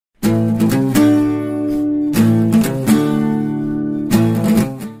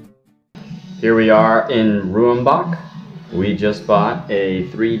Here we are in Ruimbach. We just bought a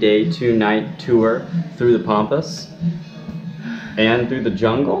 3-day, 2-night tour through the Pampas and through the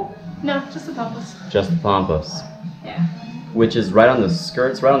jungle. No, just the Pampas. Just the Pampas. Yeah. Which is right on the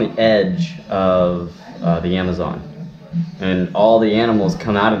skirts, right on the edge of the Amazon. And all the animals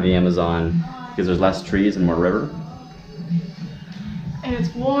come out of the Amazon because there's less trees and more river. And it's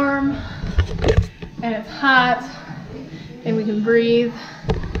warm, and it's hot, and we can breathe.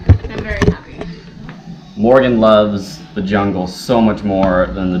 I'm very happy. Morgan loves the jungle so much more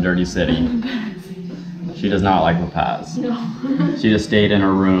than the dirty city. She does not like La Paz. No. She just stayed in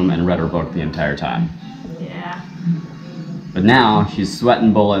her room and read her book the entire time. Yeah. But now she's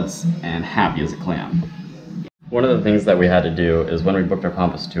sweating bullets and happy as a clam. One of the things that we had to do is when we booked our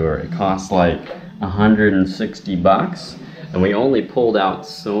Pampas tour, it cost like $160, and we only pulled out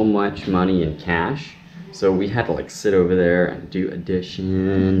so much money in cash. So we had to like sit over there and do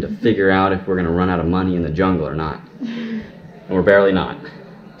addition to figure out if we're gonna run out of money in the jungle or not. And we're barely not,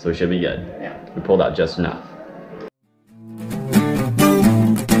 so we should be good. Yeah. We pulled out just enough.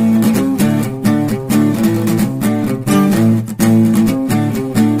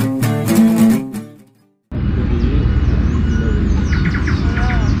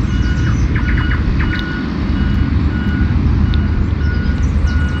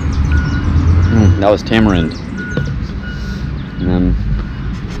 That was tamarind. And then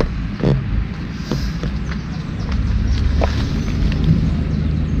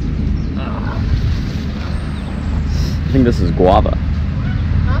I think this is guava.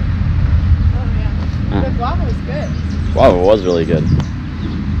 Huh? Oh yeah. The guava was good. Guava was really good.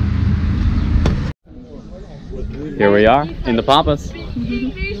 Here we are in the Pampas.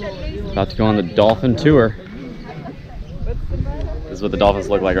 About to go on the dolphin tour. This is what the dolphins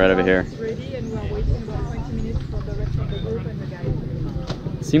look like right over here.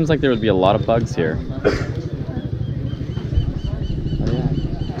 Seems like there would be a lot of bugs here.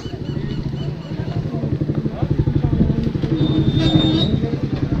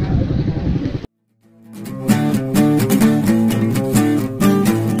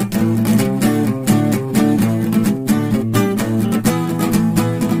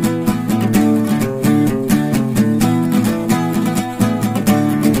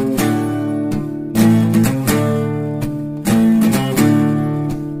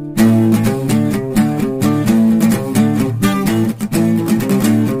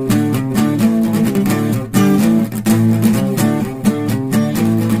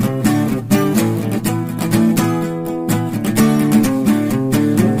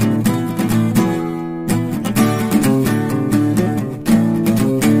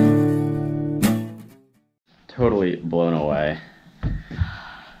 Totally blown away.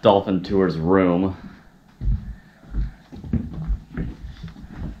 Dolphin Tour's room.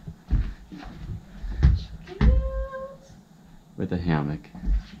 With a hammook.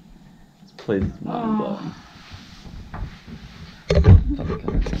 This place is mind blowing.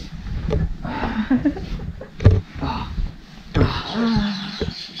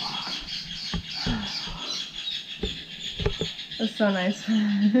 That's so nice.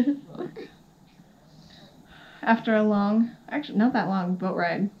 After a long, actually not that long boat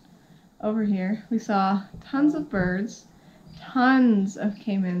ride over here, we saw tons of birds, tons of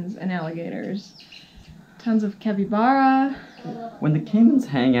caimans and alligators, tons of capybara. When the caimans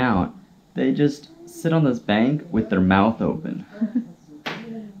hang out, they just sit on this bank with their mouth open.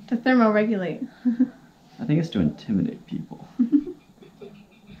 To thermoregulate. I think it's to intimidate people.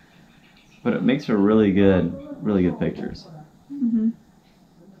 But it makes for really good pictures.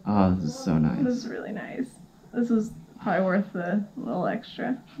 Oh, this is so nice. This is really nice. This was probably worth the little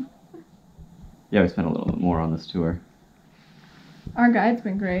extra. Yeah, we spent a little bit more on this tour. Our guide's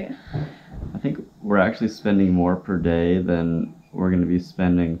been great. I think we're actually spending more per day than we're going to be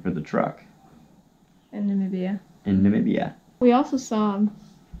spending for the truck. In Namibia. In Namibia. We also saw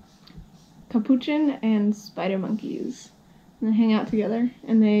capuchin and spider monkeys. And they hang out together.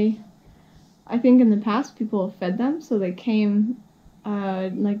 And they, I think in the past people have fed them, so they came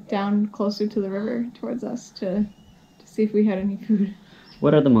like down closer to the river towards us to see if we had any food.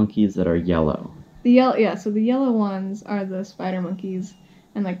 What are the monkeys that are yellow? The yellow, yeah, so the yellow ones are the spider monkeys,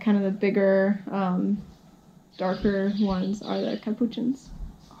 and like kind of the bigger, darker ones are the capuchins.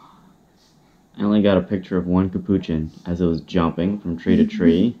 I only got a picture of one capuchin as it was jumping from tree to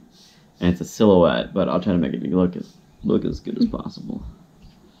tree, and it's a silhouette, but I'll try to make it look as good as possible.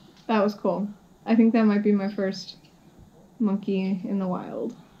 That was cool. I think that might be my first monkey in the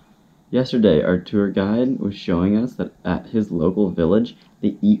wild. Yesterday, our tour guide was showing us that at his local village,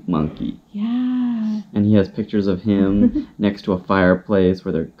 they eat monkey. Yeah. and he has pictures of him next to a fireplace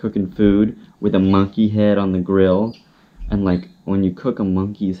where they're cooking food with a monkey head on the grill. And like when you cook a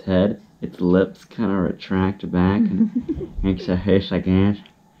monkey's head, its lips kind of retract back and makes a hiss like that.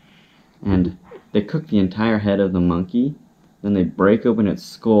 And they cook the entire head of the monkey, then they break open its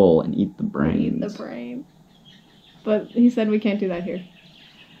skull and eat the brains. Eat the brain. But he said we can't do that here.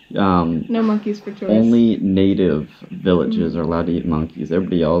 No monkeys for tourists. Only native villages are allowed to eat monkeys.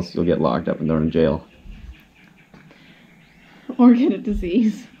 Everybody else, you'll get locked up and thrown in jail. Or get a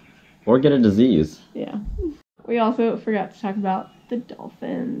disease. Or get a disease. Yeah. We also forgot to talk about the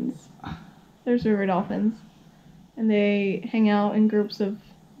dolphins. There's river dolphins. And they hang out in groups of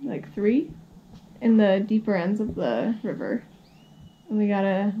like 3 in the deeper ends of the river. And we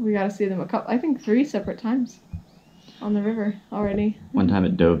gotta see them I think 3 separate times on the river already. One time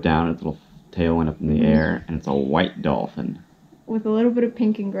it dove down, its little tail went up in the air, and it's a white dolphin. With a little bit of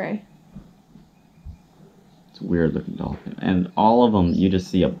pink and gray. It's a weird looking dolphin. And all of them, you just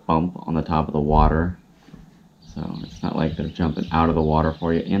see a bump on the top of the water. So it's not like they're jumping out of the water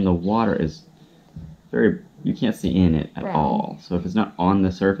for you. And the water is very, you can't see in it at all. So if it's not on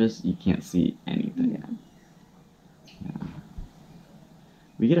the surface, you can't see anything. Yeah.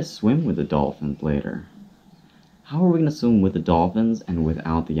 We get to swim with the dolphins later. How are we going to swim with the dolphins and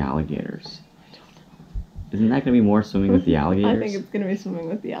without the alligators? Isn't that going to be more swimming with the alligators? I think it's going to be swimming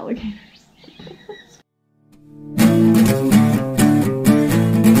with the alligators.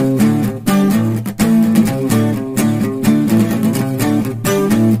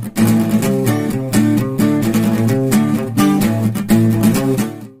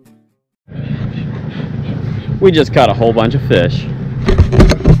 We just caught a whole bunch of fish.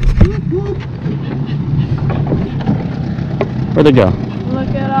 Where'd they go?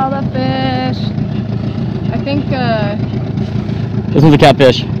 Look at all the fish. I think, this one's a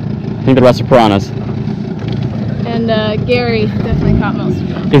catfish. I think the rest are piranhas. And Gary definitely caught most of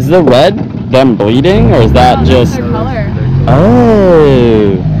them. Is the red them bleeding, or is that just... Their color.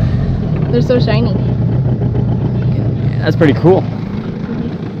 Oh! They're so shiny. That's pretty cool.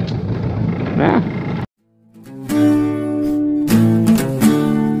 Yeah.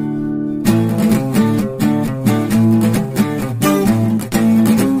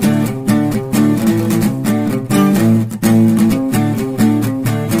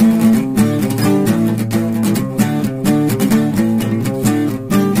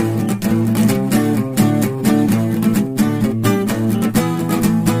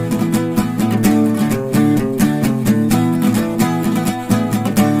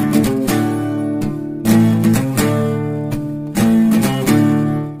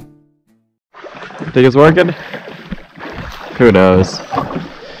 Think it's working? Who knows? He's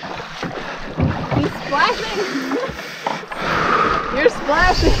splashing! You're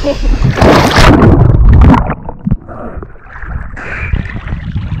splashing!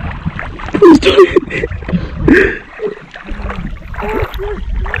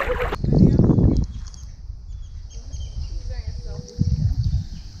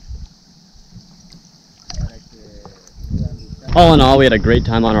 All in all, we had a great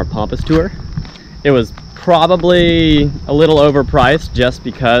time on our Pampas tour. It was probably a little overpriced just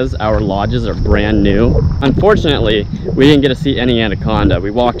because our lodges are brand new. Unfortunately, we didn't get to see any anaconda.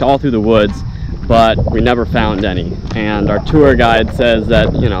 We walked all through the woods, but we never found any. And our tour guide says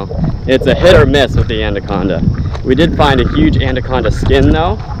that, you know, it's a hit or miss with the anaconda. We did find a huge anaconda skin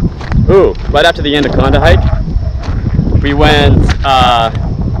though. Ooh, right after the anaconda hike, we went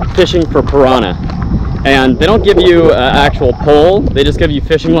fishing for piranha. And they don't give you an actual pole, they just give you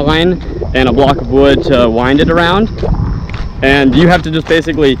fishing line and a block of wood to wind it around. And you have to just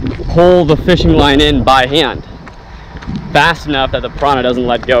basically pull the fishing line in by hand, fast enough that the piranha doesn't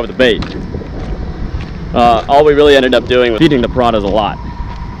let go of the bait. All we really ended up doing was feeding the piranhas a lot.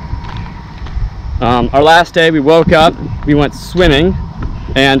 Our last day, we woke up, we went swimming,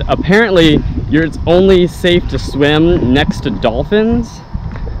 and apparently it's only safe to swim next to dolphins,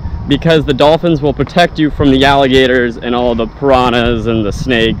 because the dolphins will protect you from the alligators and all the piranhas and the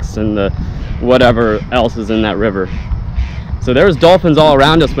snakes and the whatever else is in that river. So there was dolphins all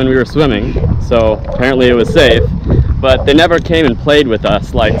around us when we were swimming, so apparently it was safe, but they never came and played with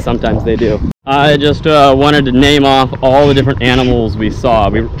us like sometimes they do. I just wanted to name off all the different animals we saw.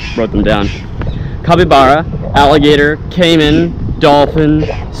 We wrote them down. Capybara, alligator, caiman, dolphin,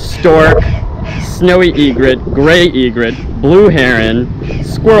 stork, snowy egret, gray egret, blue heron,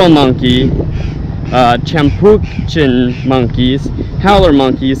 squirrel monkey, champuchin monkeys, howler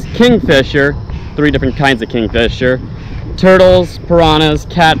monkeys, kingfisher, 3 different kinds of kingfisher, turtles, piranhas,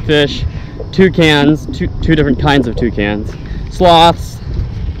 catfish, toucans, two different kinds of toucans, sloths,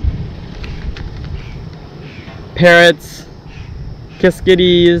 parrots,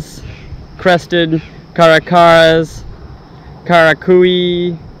 kiskadis, crested caracaras,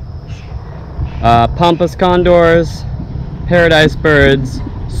 caracui, Pampas condors, paradise birds,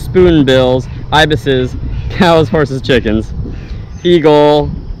 spoonbills, ibises, cows, horses, chickens,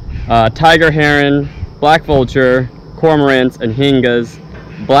 eagle, tiger heron, black vulture, cormorants and hingas,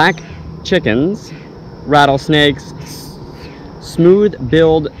 black chickens, rattlesnakes,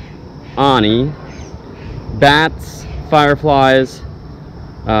 smooth-billed ani, bats, fireflies,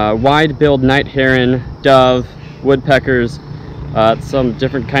 wide-billed night heron, dove, woodpeckers, some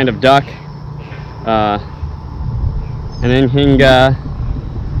different kind of duck, an hinga,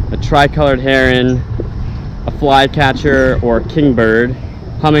 a tricolored heron, a flycatcher or kingbird,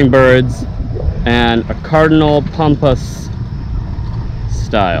 hummingbirds, and a cardinal Pampas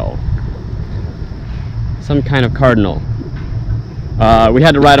style. Some kind of cardinal. We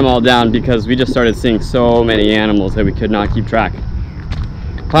had to write them all down because we just started seeing so many animals that we could not keep track.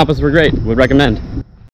 Pampas were great, would recommend.